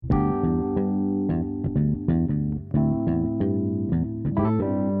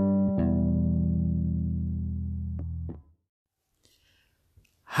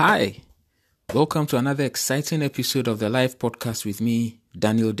Hi, welcome to another exciting episode of the Live Podcast with me,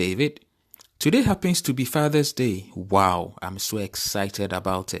 Daniel David. Today happens to be Father's Day. Wow, I'm so excited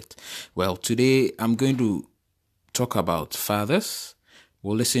about it. Well, today I'm going to talk about fathers.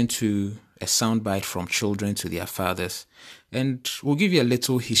 We'll listen to a soundbite from children to their fathers, and we'll give you a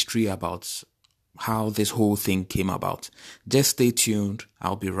little history about how this whole thing came about. Just stay tuned.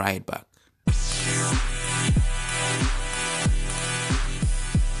 I'll be right back.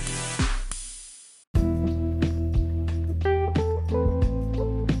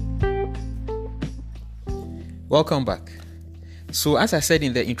 Welcome back. So as I said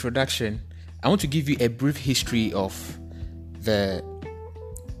in the introduction, I want to give you a brief history of the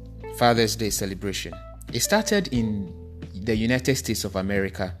Father's Day celebration. It started in the United States of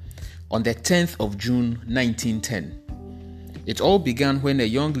America on the 10th of June 1910. It all began when a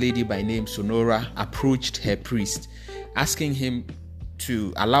young lady by name Sonora approached her priest, asking him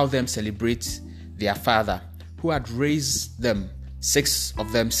to allow them celebrate their father, who had raised them, 6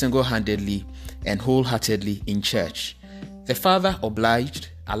 of them single-handedly and wholeheartedly in church. The father obliged,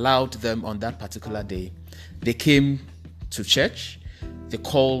 allowed them on that particular day. They came to church, they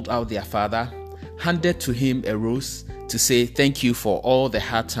called out their father, handed to him a rose to say thank you for all the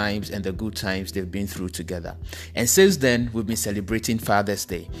hard times and the good times they've been through together. And since then, we've been celebrating Father's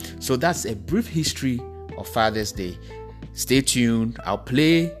Day. So that's a brief history of Father's Day. Stay tuned. I'll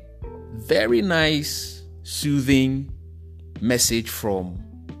play very nice, soothing message from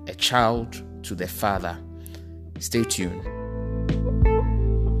a child to the father. Stay tuned.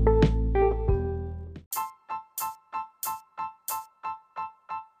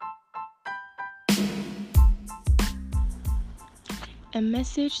 A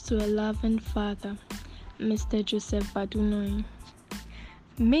message to a loving father, Mr. Joseph Badunoi.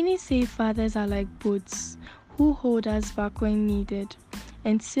 Many say fathers are like boats who hold us back when needed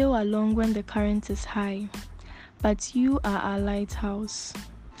and sail along when the current is high. But you are our lighthouse.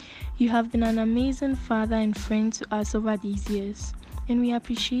 You have been an amazing father and friend to us over these years, and we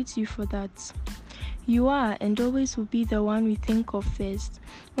appreciate you for that. You are and always will be the one we think of first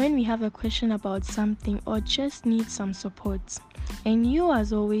when we have a question about something or just need some support. And you,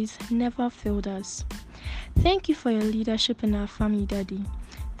 as always, never failed us. Thank you for your leadership in our family, Daddy.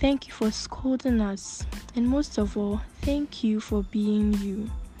 Thank you for scolding us. And most of all, thank you for being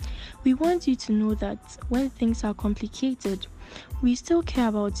you. We want you to know that when things are complicated, we still care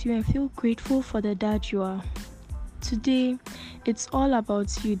about you and feel grateful for the dad you are. Today, it's all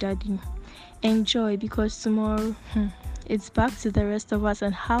about you, Daddy. Enjoy, because tomorrow, it's back to the rest of us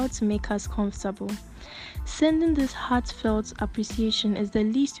and how to make us comfortable. Sending this heartfelt appreciation is the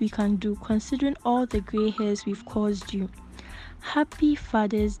least we can do, considering all the grey hairs we've caused you. Happy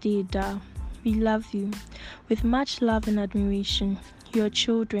Father's Day, Da. We love you. With much love and admiration, your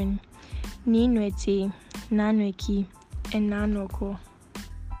children, Ninwete, Nanweki, and Nanoko.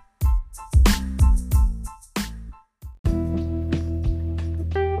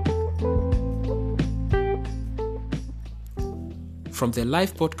 From the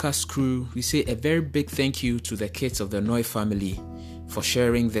Live Podcast crew, we say a very big thank you to the kids of the Noy family for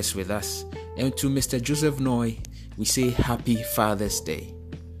sharing this with us. And to Mr. Joseph Noy, we say Happy Father's Day.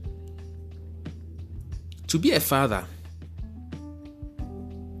 To be a father,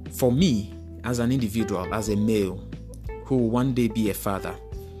 for me, as an individual, as a male, who will one day be a father,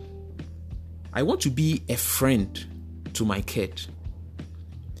 I want to be a friend to my kid,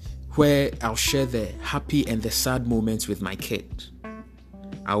 where I'll share the happy and the sad moments with my kid.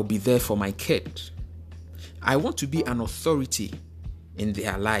 I'll be there for my kid. I want to be an authority in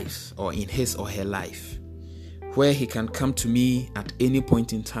their lives or in his or her life, where he can come to me at any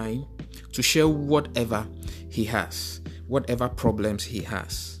point in time to share whatever he has, whatever problems he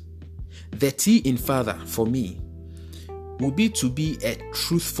has. The T in father for me will be to be a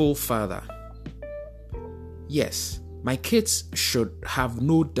truthful father. Yes, my kids should have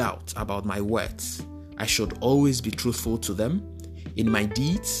no doubt about my words. I should always be truthful to them in my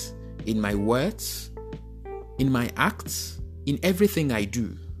deeds, in my words, in my acts, in everything I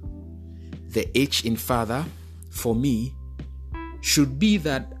do. The H in father for me should be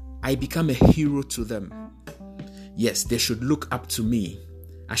that I become a hero to them. Yes, they should look up to me.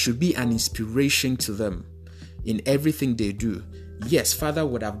 I should be an inspiration to them in everything they do. Yes, father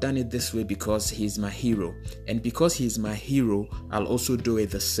would have done it this way because he's my hero. And because he's my hero, I'll also do it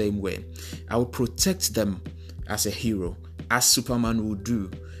the same way. I will protect them as a hero, as Superman would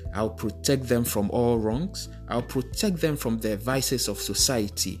do. I'll protect them from all wrongs. I'll protect them from the vices of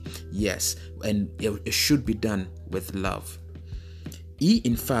society. Yes, and it should be done with love. E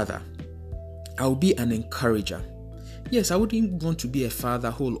in father, I'll be an encourager. Yes, I wouldn't want to be a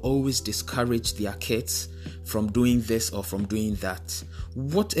father who will always discourage their kids from doing this or from doing that.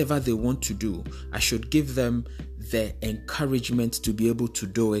 Whatever they want to do, I should give them the encouragement to be able to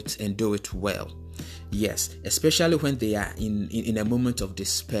do it and do it well. Yes, especially when they are in a moment of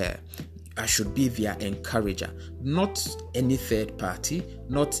despair. I should be their encourager, not any third party,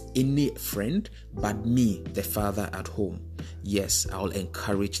 not any friend, but me, the father at home. Yes, I'll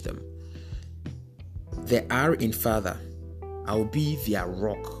encourage them. The R in father, I'll be their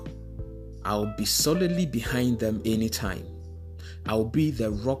rock. I'll be solidly behind them anytime. I'll be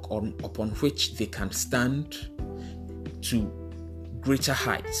the rock upon which they can stand to greater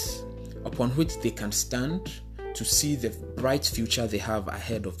heights, upon which they can stand to see the bright future they have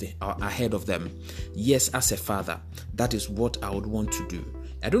ahead of them. Yes, as a father, that is what I would want to do.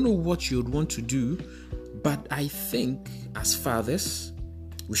 I don't know what you would want to do, but I think as fathers,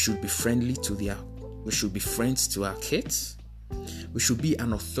 we should be friends to our kids. We should be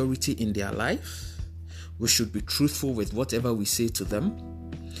an authority in their life. We should be truthful with whatever we say to them.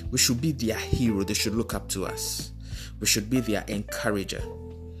 We should be their hero. They should look up to us. We should be their encourager.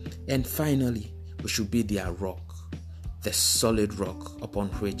 And finally, we should be their rock, the solid rock upon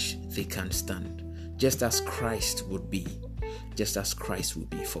which they can stand, just as Christ would be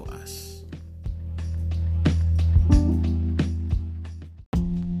for us.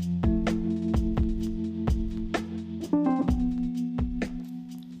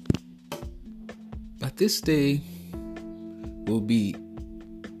 But this day will be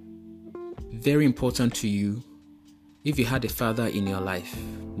very important to you if you had a father in your life,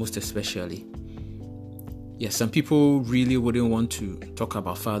 most especially. Yes, some people really wouldn't want to talk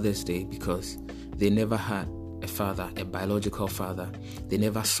about Father's Day because they never had a father, a biological father. They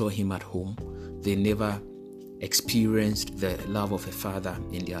never saw him at home. They never experienced the love of a father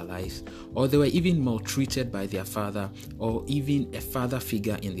in their lives, or they were even maltreated by their father or even a father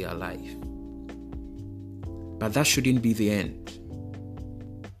figure in their life. But that shouldn't be the end.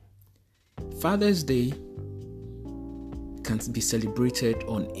 Father's Day can be celebrated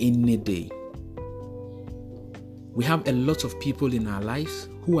on any day. We have a lot of people in our lives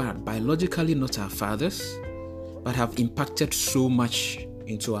who are biologically not our fathers, but have impacted so much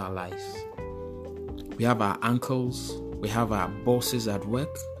into our lives. We have our uncles, we have our bosses at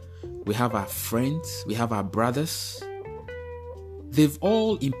work, we have our friends, we have our brothers. They've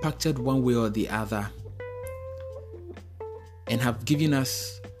all impacted one way or the other and have given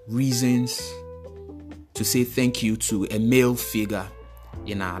us reasons to say thank you to a male figure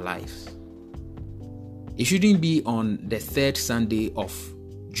in our lives. It shouldn't be on the third Sunday of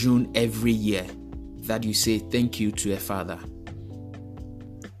June every year that you say thank you to a father.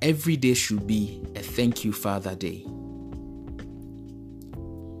 Every day should be a thank you Father Day.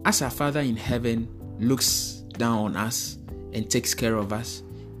 As our Father in heaven looks down on us and takes care of us,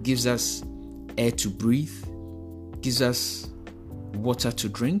 gives us air to breathe, gives us water to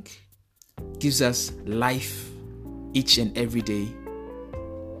drink, gives us life each and every day,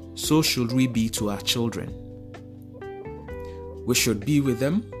 so should we be to our children. We should be with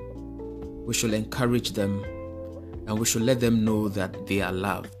them, we should encourage them, and we should let them know that they are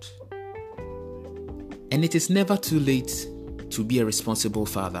loved. And it is never too late to be a responsible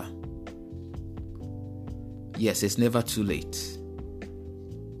father. Yes, it's never too late.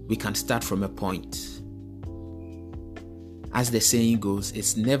 We can start from a point. As the saying goes,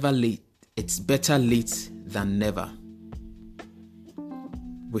 it's never late. It's better late than never.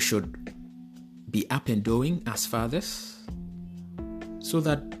 We should be up and doing as fathers so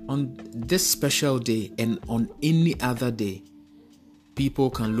that on this special day and on any other day, people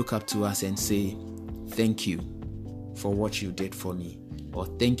can look up to us and say, thank you for what you did for me, or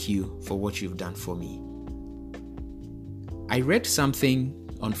thank you for what you've done for me. I read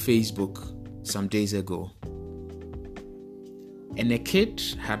something on Facebook some days ago, and a kid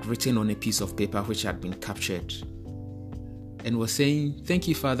had written on a piece of paper which had been captured and was saying, thank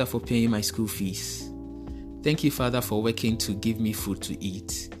you, Father, for paying my school fees. Thank you, Father, for working to give me food to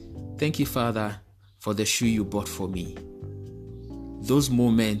eat. Thank you, Father, for the shoe you bought for me. Those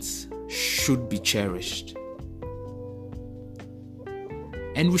moments should be cherished.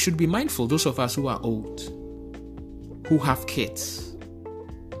 And we should be mindful, those of us who are old, who have kids.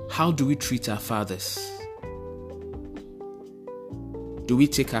 How do we treat our fathers? Do we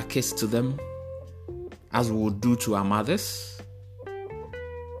take our kids to them as we would do to our mothers?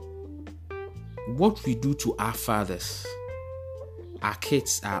 What we do to our fathers, our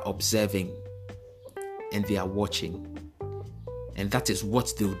kids are observing and they are watching. And that is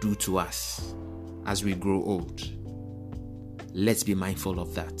what they'll do to us as we grow old. Let's be mindful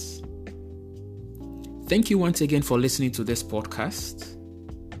of that. Thank you once again for listening to this podcast.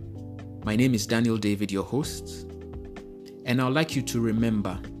 My name is Daniel David, your host, and I'd like you to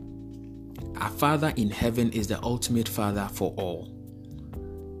remember, our Father in heaven is the ultimate Father for all.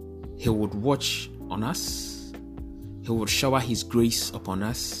 He would watch on us. He would shower His grace upon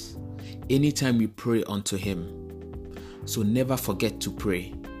us anytime we pray unto Him. So never forget to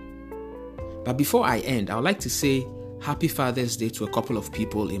pray. But before I end, I would like to say Happy Father's Day to a couple of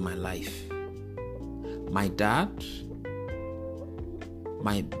people in my life. My dad,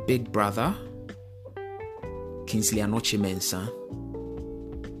 my big brother, Kingsley Anoche Mensah,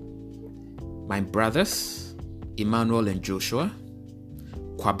 my brothers, Emmanuel and Joshua,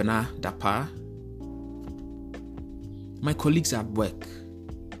 Kwabena Dapa, my colleagues at work,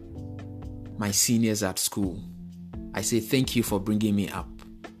 my seniors at school. I say thank you for bringing me up,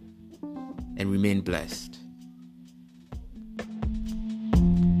 and remain blessed.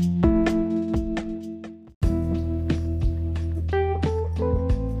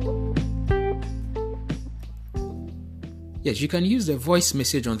 Yes, you can use the voice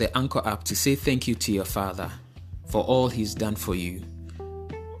message on the Anchor app to say thank you to your father for all he's done for you.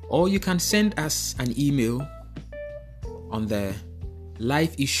 Or you can send us an email on the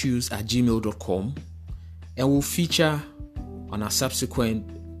lifeissues@gmail.com and we'll feature on our subsequent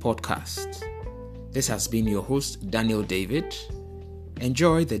podcast. This has been your host, Daniel David.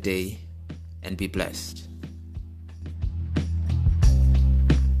 Enjoy the day and be blessed.